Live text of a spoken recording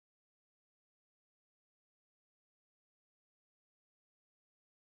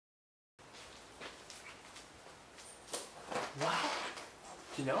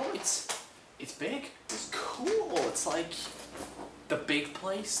you know, it's big. It's cool. It's like the big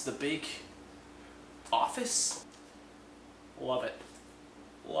place, the big office. Love it.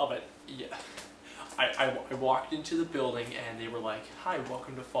 Love it. Yeah. I walked into the building and they were like, "Hi,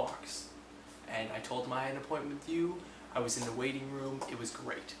 welcome to Fox." And I told them I had an appointment with you. I was in the waiting room. It was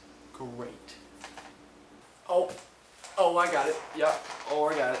great. Great. Oh, I got it. Yeah. Oh,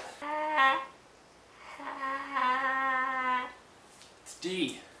 I got it. It's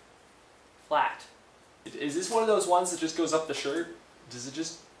D. Flat. Is this one of those ones that just goes up the shirt? Does it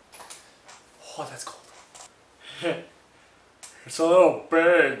just... Oh, that's cold. It's a little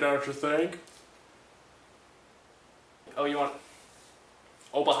big, don't you think? Oh, you want...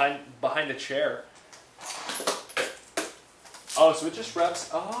 Oh, behind the chair. Oh, so it just wraps...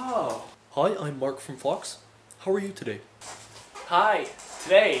 Oh. Hi, I'm Mark from Fox. How are you today? Hi.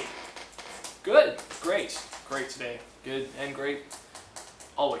 Today. Good. Great. Great today. Good and great.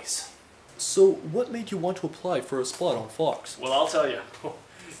 Always. So, what made you want to apply for a spot on Fox? Well, I'll tell you.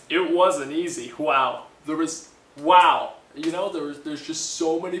 It wasn't easy. Wow. Wow. You know, there's just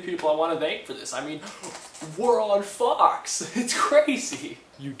so many people I want to thank for this. I mean, we're on Fox. It's crazy.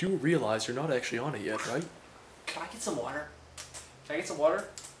 You do realize you're not actually on it yet, right? Can I get some water? Can I get some water?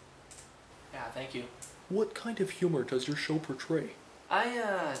 Yeah, thank you. What kind of humor does your show portray? What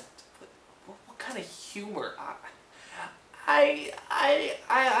kind of humor?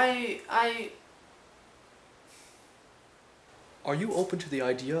 Are you open to the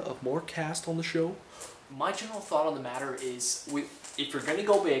idea of more cast on the show? My general thought on the matter is, if you're gonna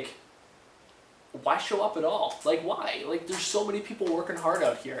go big, why show up at all? Like, why? Like, there's so many people working hard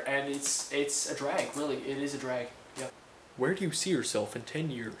out here, and it's a drag, really. It is a drag. Yeah. Where do you see yourself in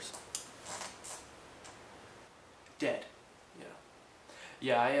 10 years? Dead.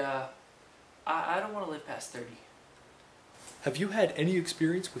 Yeah. I don't want to live past 30. Have you had any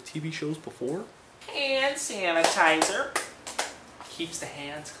experience with TV shows before? Hand sanitizer. Keeps the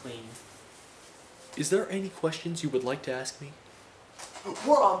hands clean. Is there any questions you would like to ask me?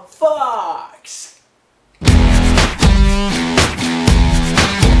 We're on Fox!